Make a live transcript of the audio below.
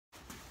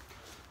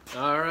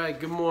Alright,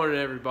 good morning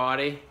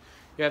everybody.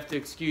 You have to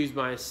excuse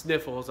my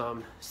sniffles.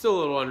 I'm still a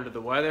little under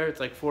the weather. It's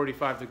like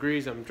 45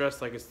 degrees. I'm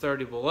dressed like it's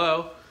 30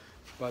 below.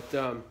 But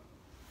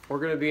we're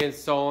going to be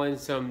installing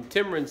some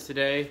Timbrens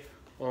today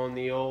on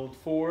the old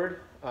Ford.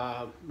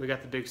 We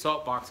got the big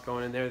salt box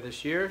going in there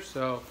this year.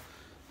 So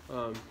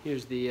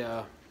here's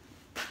the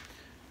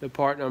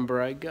part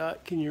number I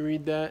got. Can you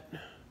read that?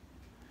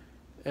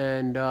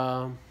 And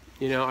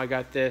you know, I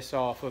got this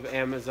off of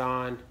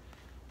Amazon.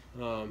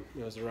 It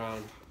was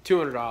around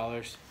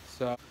 $200.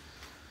 So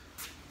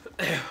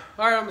all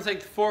right, I'm gonna take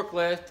the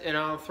forklift and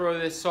I'll throw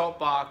this salt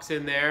box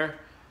in there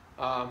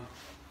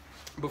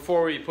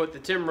before we put the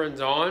Timbrens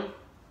on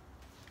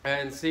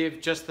and see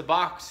if just the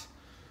box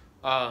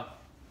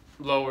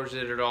lowers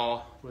it at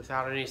all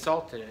without any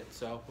salt in it.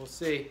 So we'll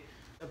see.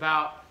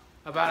 About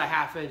a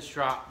 ½ inch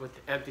drop with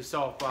the empty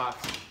salt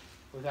box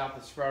without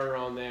the spreader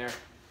on there.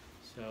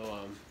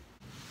 So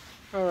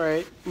all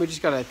right, we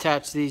just gotta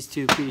attach these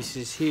two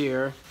pieces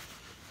here.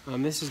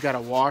 This has got a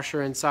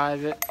washer inside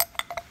of it.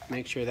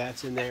 Make sure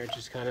that's in there. It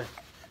just kind of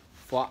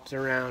flops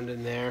around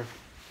in there.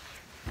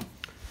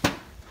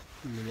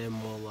 And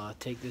then we'll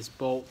take this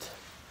bolt.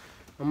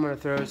 I'm gonna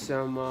throw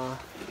some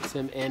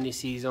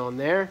anti-seize on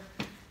there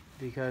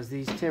because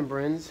these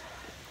Timbrens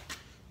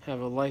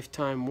have a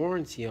lifetime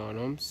warranty on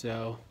them.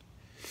 So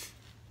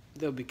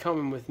they'll be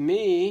coming with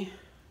me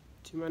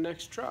to my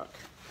next truck,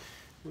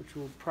 which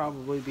will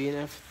probably be an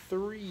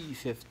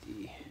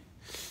F-250.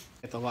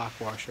 Get the lock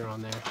washer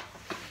on there.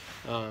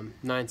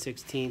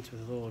 9/16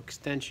 with a little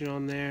extension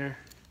on there.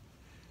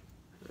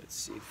 Let's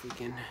see if we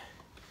can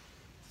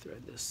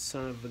thread this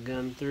son of a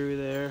gun through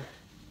there.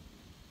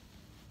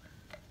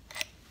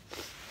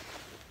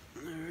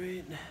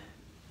 Alright,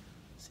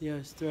 see how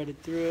it's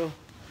threaded through.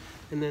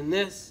 And then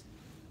this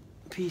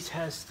piece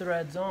has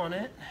threads on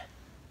it.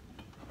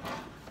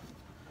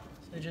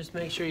 So just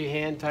make sure you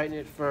hand tighten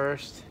it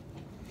first.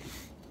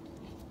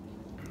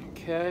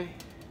 Okay.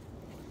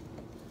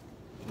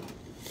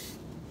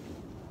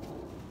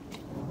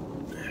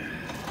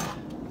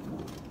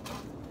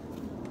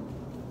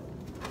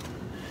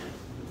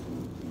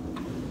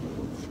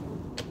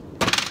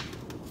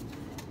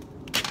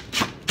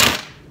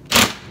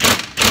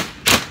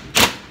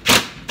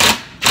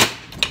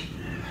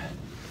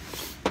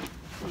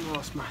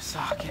 Lost my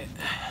socket.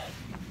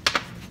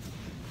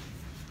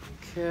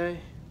 Okay,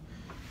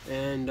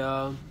 and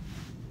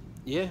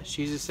yeah,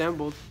 she's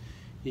assembled.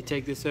 You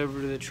take this over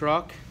to the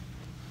truck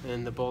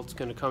and the bolt's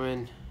gonna come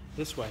in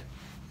this way.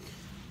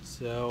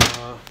 So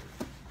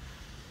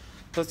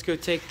let's go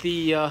take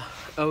the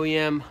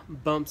OEM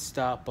bump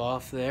stop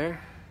off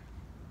there.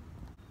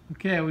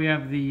 Okay, we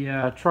have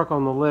the truck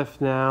on the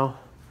lift now.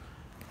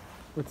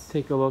 Let's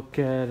take a look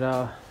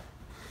at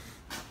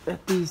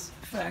these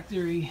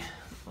factory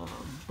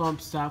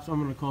bump stops.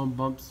 I'm going to call them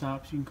bump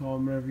stops. You can call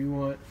them whatever you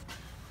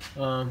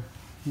want.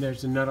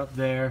 There's a nut up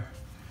there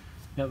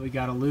that we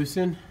got to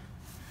loosen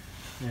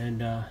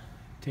and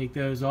take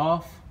those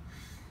off.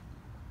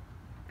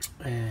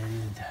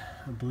 And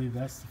I believe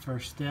that's the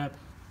first step.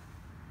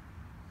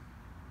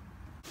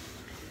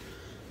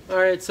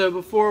 Alright, so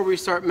before we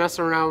start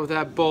messing around with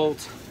that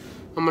bolt,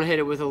 I'm going to hit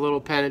it with a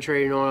little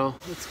penetrating oil.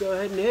 Let's go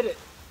ahead and hit it.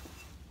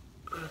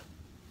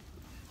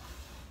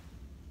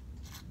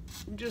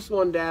 Just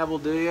one dab will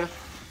do you.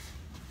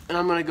 And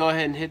I'm gonna go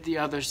ahead and hit the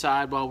other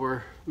side while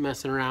we're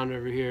messing around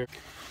over here.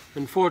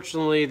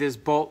 Unfortunately, this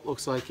bolt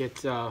looks like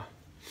it's,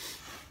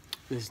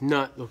 this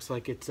nut looks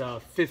like it's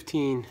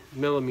 15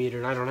 millimeter.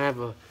 And I don't have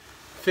a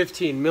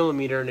 15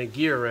 millimeter in a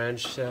gear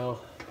wrench,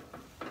 so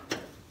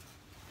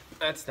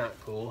that's not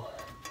cool.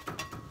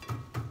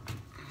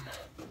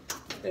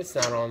 It's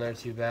not on there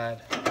too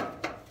bad.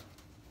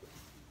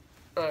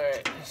 All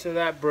right, so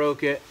that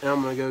broke it, and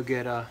I'm gonna go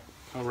get a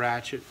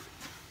ratchet.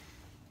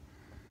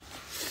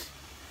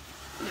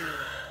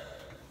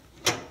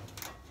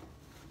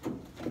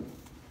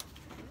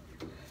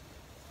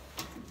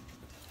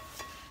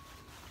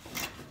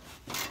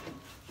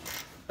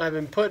 I've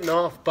been putting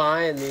off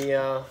buying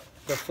the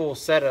full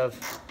set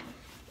of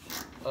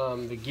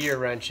the gear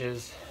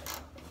wrenches.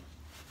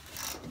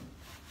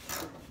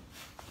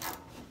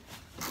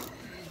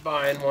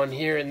 Buying one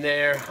here and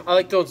there. I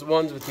like those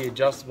ones with the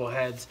adjustable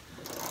heads.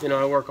 You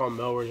know, I work on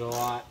mowers a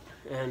lot,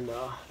 and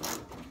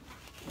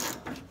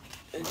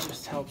it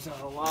just helps out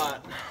a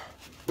lot.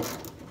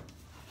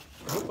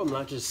 I hope I'm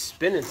not just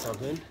spinning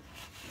something.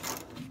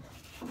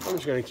 I'm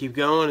just gonna keep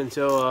going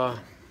until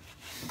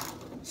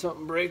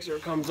something breaks or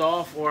it comes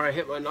off, or I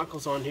hit my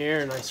knuckles on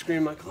here and I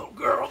scream like a little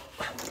girl.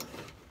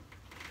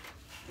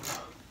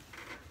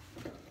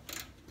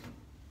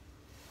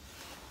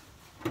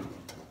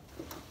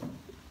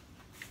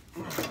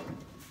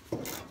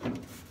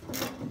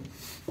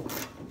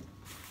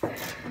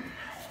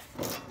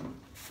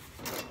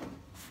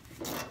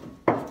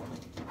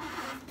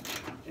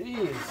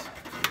 Jeez.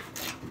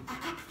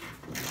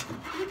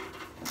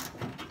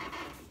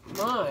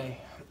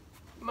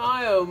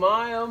 My, oh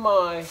my, oh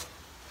my.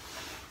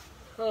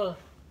 Huh.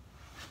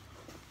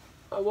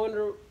 I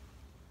wonder,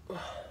 I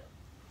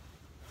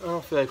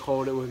don't feel like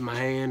holding it with my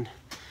hand.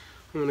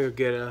 I'm gonna go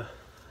get a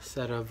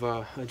set of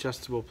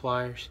adjustable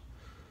pliers.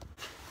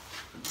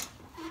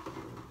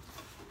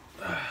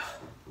 I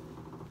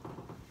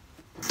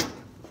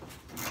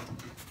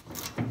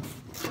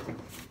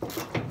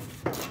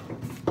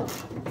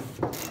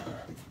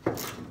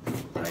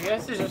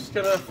guess it's just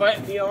gonna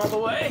fight me all the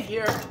way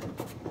here.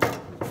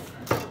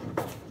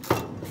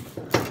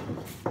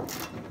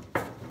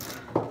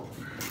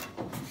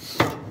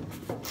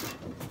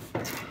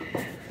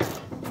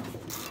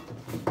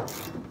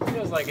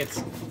 Feels like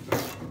it's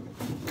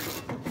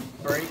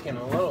breaking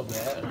a little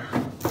bit.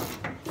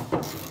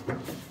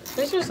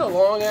 It's just a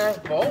long ass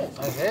bolt,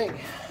 I think.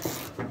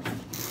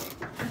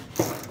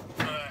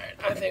 Alright,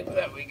 I think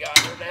that we got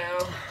her now.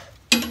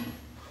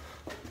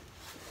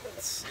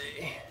 Let's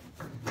see.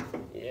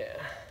 Yeah.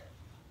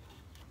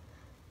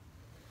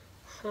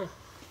 Huh.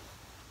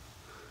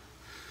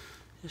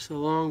 Just a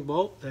long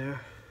bolt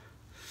there.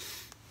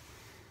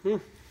 I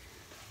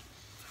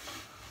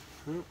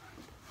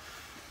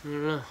don't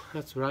know.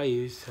 That's what I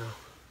use, so.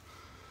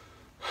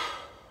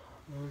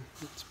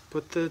 Let's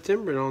put the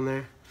Timbren on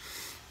there.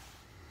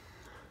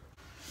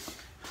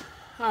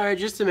 Alright,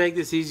 just to make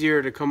this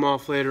easier to come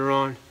off later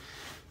on,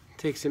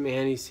 take some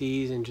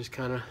anti-seize and just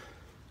kind of.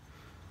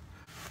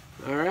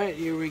 Alright,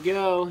 here we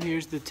go.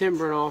 Here's the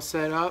Timbren all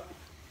set up.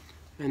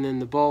 And then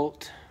the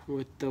bolt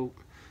with the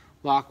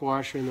lock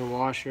washer and the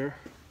washer.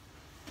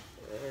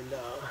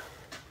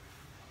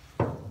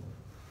 And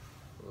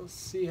we'll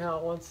see how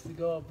it wants to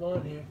go up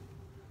on here.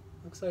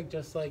 Looks like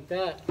just like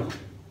that.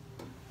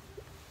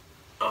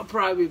 I'll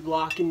probably be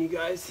blocking you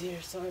guys here.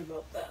 Sorry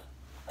about that.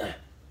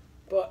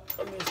 But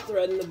I'm just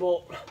threading the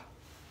bolt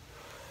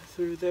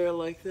through there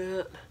like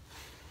that.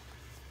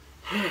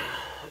 And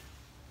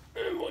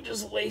we'll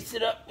just lace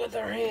it up with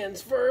our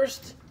hands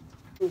first.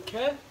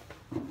 Okay?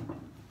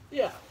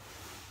 Yeah.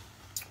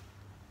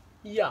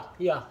 Yeah.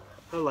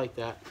 I like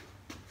that.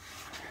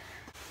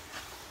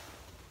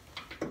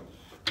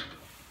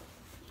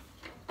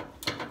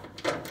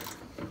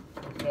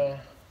 Okay.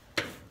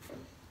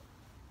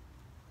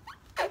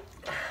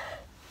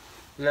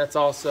 And that's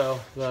also,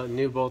 the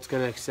new bolt's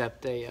going to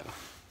accept a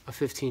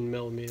 15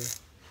 millimeter.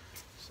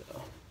 So,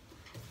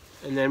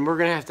 and then we're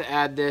going to have to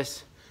add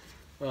this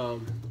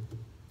when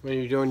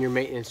you're doing your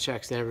maintenance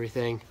checks and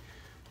everything.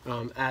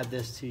 Add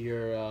this to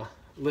your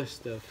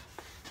list of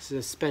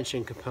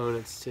suspension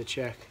components to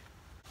check.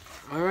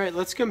 All right,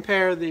 let's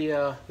compare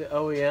the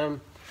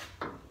OEM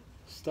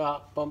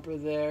stop bumper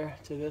there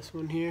to this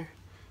one here.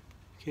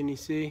 Can you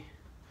see?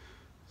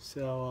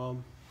 So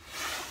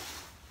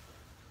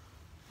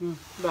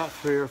about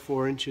 3 or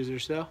 4 inches or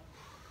so.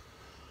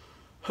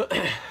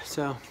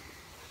 So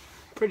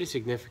pretty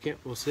significant.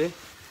 We'll see.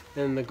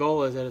 And the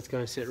goal is that it's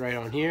going to sit right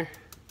on here.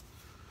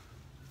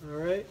 All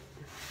right.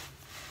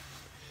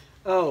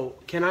 Oh,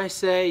 can I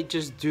say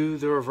just do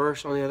the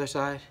reverse on the other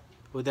side?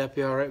 Would that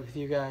be all right with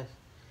you guys?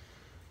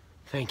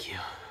 Thank you.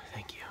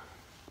 Thank you.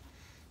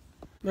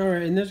 All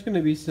right, and there's going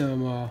to be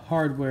some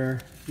hardware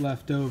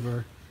left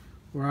over.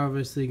 We're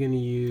obviously going to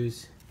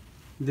use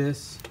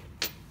this.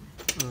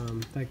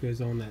 That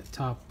goes on that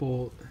top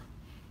bolt.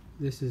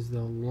 This is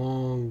the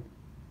long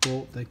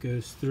bolt that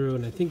goes through,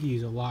 and I think you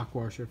use a lock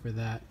washer for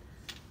that,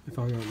 if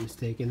I'm not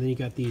mistaken. Then you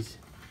got these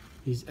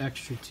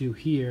extra 2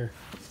 here,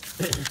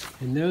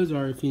 and those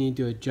are if you need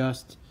to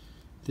adjust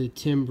the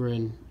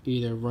Timbren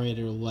either right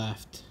or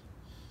left.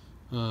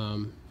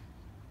 I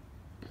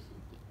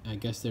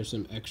guess there's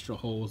some extra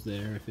holes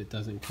there if it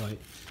doesn't quite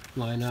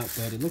line up,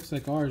 but it looks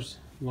like ours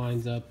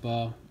lines up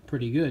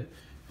pretty good,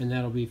 and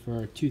that'll be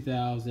for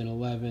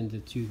 2011 to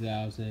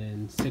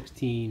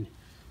 2016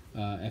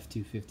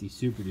 F-250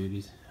 Super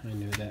Duties. I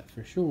know that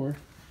for sure,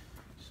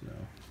 so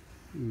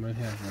we might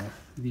have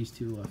these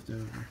 2 left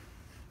over.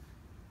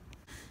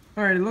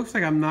 Alright, it looks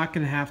like I'm not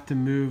going to have to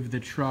move the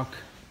truck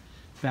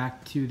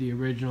back to the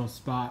original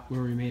spot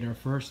where we made our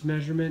first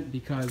measurement,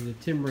 because the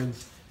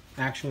Timbrens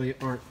actually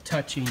aren't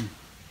touching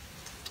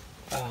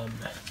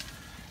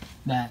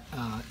that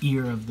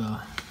ear of the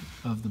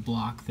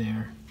block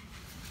there.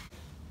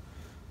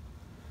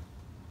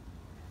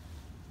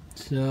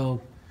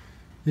 So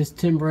this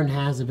Timbren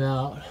has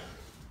about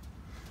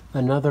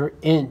another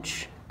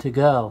inch to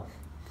go.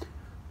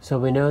 So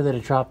we know that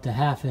it dropped a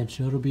 1/2 inch,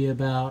 so it'll be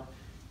about,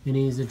 it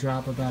needs to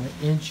drop about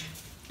 1.5 inches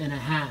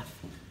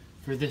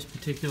for this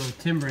particular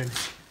Timbren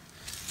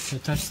to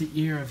touch the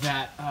ear of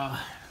that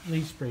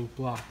leaf spring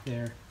block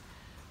there.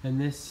 And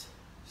this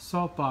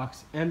salt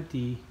box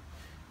empty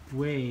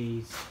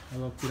weighs, I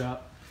looked it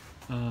up,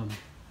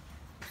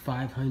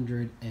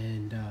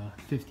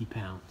 550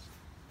 pounds.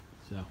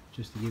 So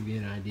just to give you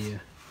an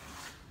idea.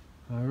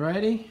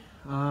 Alrighty,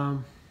 I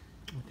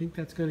think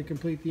that's going to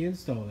complete the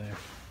install there.